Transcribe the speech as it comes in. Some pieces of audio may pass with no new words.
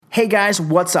Hey guys,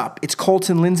 what's up? It's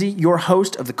Colton Lindsay, your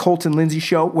host of The Colton Lindsay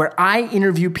Show, where I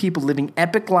interview people living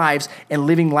epic lives and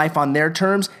living life on their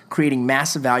terms, creating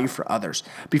massive value for others.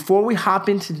 Before we hop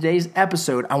into today's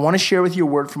episode, I want to share with you a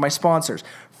word from my sponsors.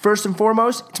 First and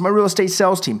foremost, it's my real estate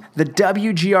sales team, the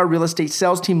WGR Real Estate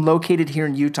Sales Team located here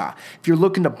in Utah. If you're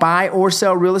looking to buy or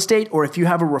sell real estate, or if you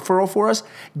have a referral for us,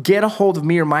 get a hold of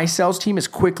me or my sales team as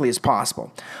quickly as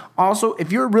possible. Also,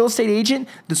 if you're a real estate agent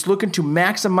that's looking to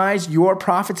maximize your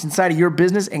profits inside of your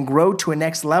business and grow to a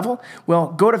next level,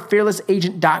 well, go to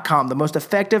fearlessagent.com, the most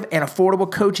effective and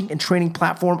affordable coaching and training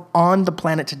platform on the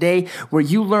planet today, where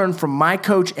you learn from my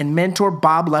coach and mentor,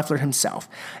 Bob Leffler himself.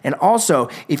 And also,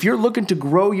 if you're looking to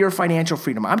grow your financial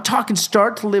freedom, I'm talking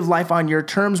start to live life on your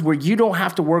terms where you don't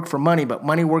have to work for money, but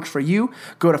money works for you,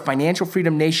 go to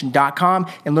financialfreedomnation.com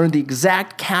and learn the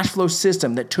exact cash flow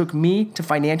system that took me to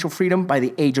financial freedom by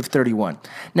the age of 31.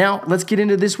 Now, let's get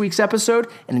into this week's episode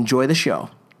and enjoy the show.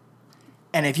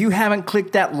 And if you haven't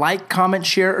clicked that like, comment,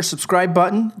 share, or subscribe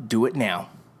button, do it now.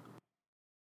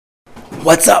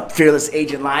 What's up, Fearless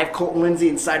Agent Live? Colton Lindsay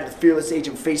inside of the Fearless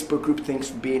Agent Facebook group. Thanks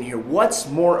for being here. What's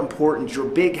more important, your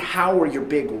big how or your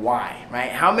big why,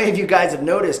 right? How many of you guys have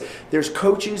noticed there's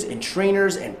coaches and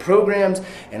trainers and programs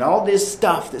and all this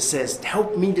stuff that says,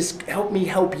 help me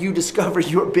help you discover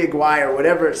your big why, or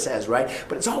whatever it says, right?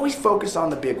 But it's always focused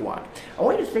on the big why. I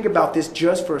want you to think about this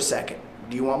just for a second.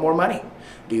 Do you want more money?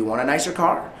 Do you want a nicer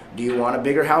car? Do you want a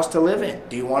bigger house to live in?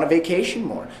 Do you want to vacation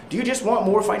more? Do you just want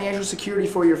more financial security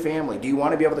for your family? Do you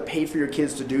want to be able to pay for your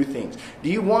kids to do things? Do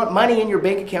you want money in your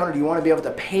bank account, or do you want to be able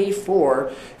to pay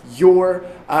for your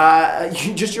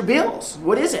just your bills?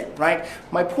 What is it, right?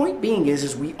 My point being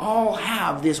is we all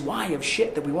have this why of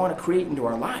shit that we want to create into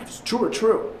our lives. True or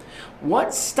true?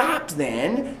 What stops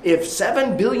then if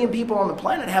 7 billion people on the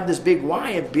planet have this big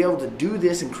why of be able to do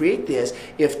this and create this?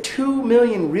 If 2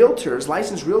 million realtors,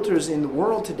 licensed realtors in the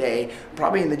world today,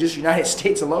 probably in the just United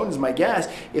States alone is my guess,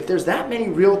 if there's that many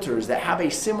realtors that have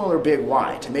a similar big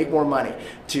why to make more money,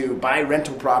 to buy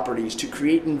rental properties, to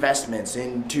create investments,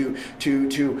 and to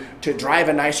drive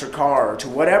a nicer car, or to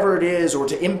whatever it is, or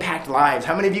to impact lives.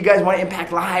 How many of you guys want to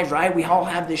impact lives, right? We all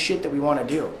have this shit that we want to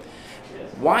do.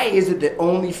 Why is it that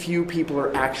only few people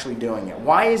are actually doing it?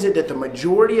 Why is it that the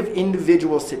majority of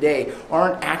individuals today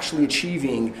aren't actually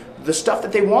achieving the stuff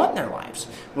that they want in their lives?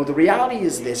 Well, the reality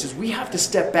is this, is we have to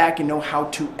step back and know how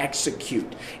to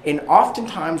execute. And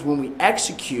oftentimes when we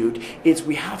execute,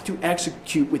 we have to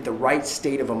execute with the right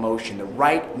state of emotion, the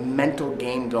right mental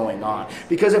game going on.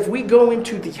 Because if we go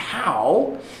into the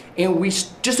how and we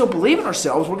just don't believe in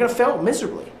ourselves, we're going to fail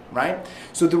miserably. Right?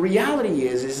 So the reality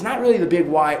is it's not really the big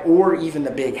why or even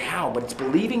the big how, but it's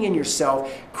believing in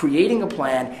yourself, creating a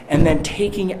plan, and then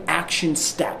taking action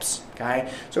steps.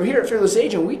 Okay? So here at Fearless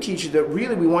Agent, we teach you that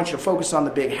really we want you to focus on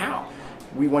the big how.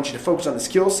 We want you to focus on the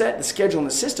skill set, the schedule, and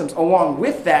the systems. Along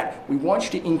with that, we want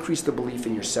you to increase the belief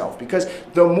in yourself, because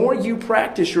the more you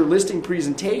practice your listing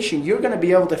presentation, you're going to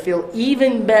be able to feel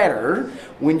even better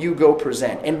when you go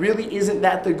present. And really, isn't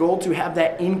that the goal, to have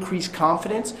that increased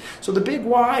confidence? So the big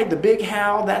why, the big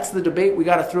how, that's the debate we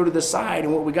got to throw to the side.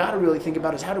 And what we got to really think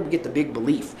about is, how do we get the big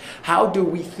belief? How do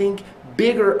we think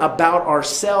bigger about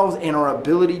ourselves and our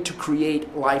ability to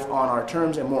create life on our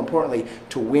terms, and more importantly,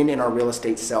 to win in our real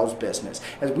estate sales business?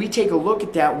 As we take a look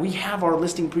at that, we have our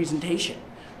listing presentation.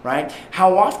 Right?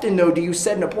 How often, though, do you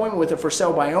set an appointment with a for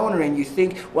sale by owner and you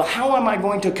think, well, how am I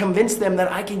going to convince them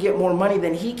that I can get more money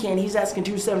than he can? He's asking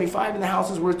 $275 and the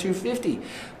house is worth $250.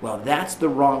 Well, that's the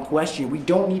wrong question. We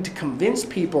don't need to convince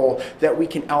people that we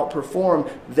can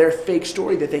outperform their fake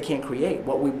story that they can't create.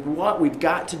 What we've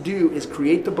got to do is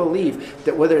create the belief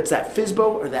that whether it's that FSBO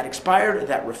or that expired or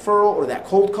that referral or that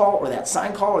cold call or that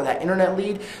sign call or that internet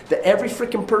lead, that every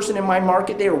freaking person in my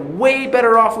market, they are way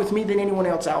better off with me than anyone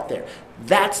else out there.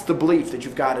 That's the belief that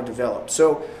you've got to develop.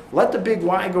 So let the big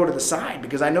why go to the side,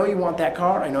 because I know you want that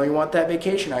car. I know you want that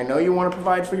vacation. I know you want to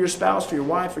provide for your spouse, for your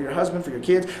wife, for your husband, for your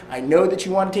kids. I know that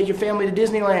you want to take your family to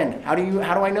Disneyland. How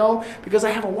do I know? Because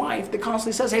I have a wife that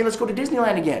constantly says, hey, let's go to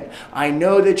Disneyland again. I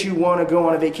know that you want to go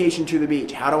on a vacation to the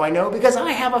beach. How do I know? Because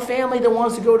I have a family that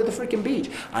wants to go to the freaking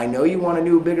beach. I know you want a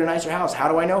new, bigger, nicer house. How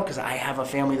do I know? Because I have a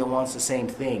family that wants the same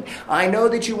thing. I know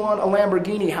that you want a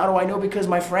Lamborghini. How do I know? Because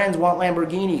my friends want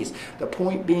Lamborghinis. The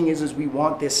point being is we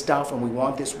want this stuff, and we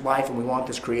want this life, and we want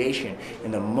this creation.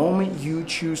 And the moment you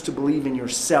choose to believe in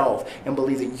yourself and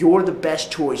believe that you're the best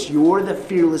choice, you're the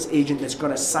fearless agent that's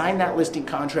going to sign that listing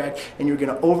contract, and you're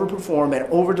going to overperform and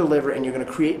overdeliver, and you're going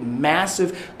to create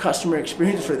massive customer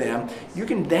experience for them, you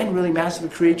can then really massively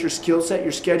create your skill set,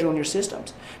 your schedule, and your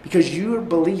systems. Because your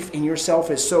belief in yourself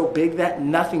is so big that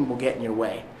nothing will get in your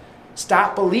way.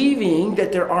 Stop believing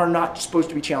that there are not supposed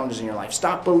to be challenges in your life.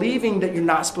 Stop believing that you're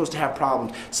not supposed to have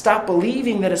problems. Stop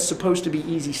believing that it's supposed to be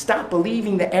easy. Stop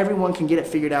believing that everyone can get it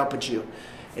figured out but you.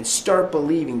 And start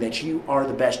believing that you are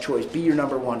the best choice. Be your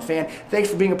number one fan. Thanks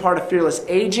for being a part of Fearless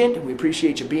Agent. We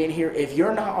appreciate you being here. If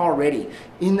you're not already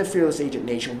in the Fearless Agent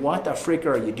Nation, what the frick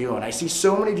are you doing? I see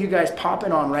so many of you guys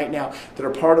popping on right now that are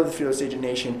part of the Fearless Agent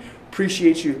Nation.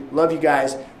 Appreciate you. Love you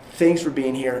guys. Thanks for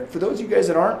being here. For those of you guys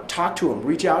that aren't, talk to them,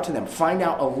 reach out to them, find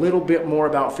out a little bit more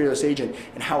about Fearless Agent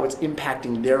and how it's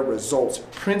impacting their results,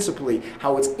 principally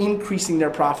how it's increasing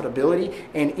their profitability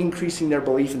and increasing their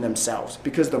belief in themselves.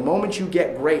 Because the moment you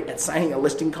get great at signing a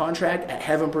listing contract at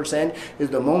Heaven% is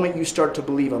the moment you start to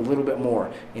believe a little bit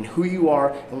more in who you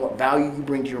are and what value you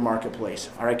bring to your marketplace.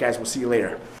 All right, guys, we'll see you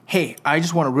later. Hey, I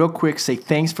just want to real quick say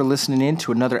thanks for listening in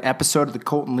to another episode of the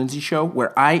Colton Lindsay Show,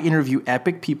 where I interview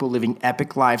epic people living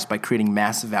epic lives by creating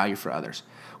massive value for others.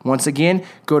 Once again,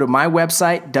 go to my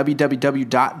website,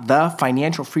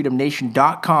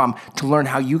 www.thefinancialfreedomnation.com, to learn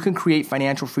how you can create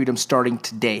financial freedom starting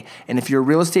today. And if you're a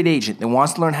real estate agent that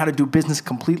wants to learn how to do business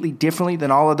completely differently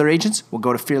than all other agents, we'll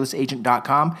go to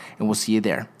fearlessagent.com and we'll see you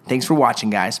there. Thanks for watching,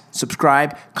 guys.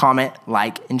 Subscribe, comment,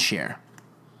 like, and share.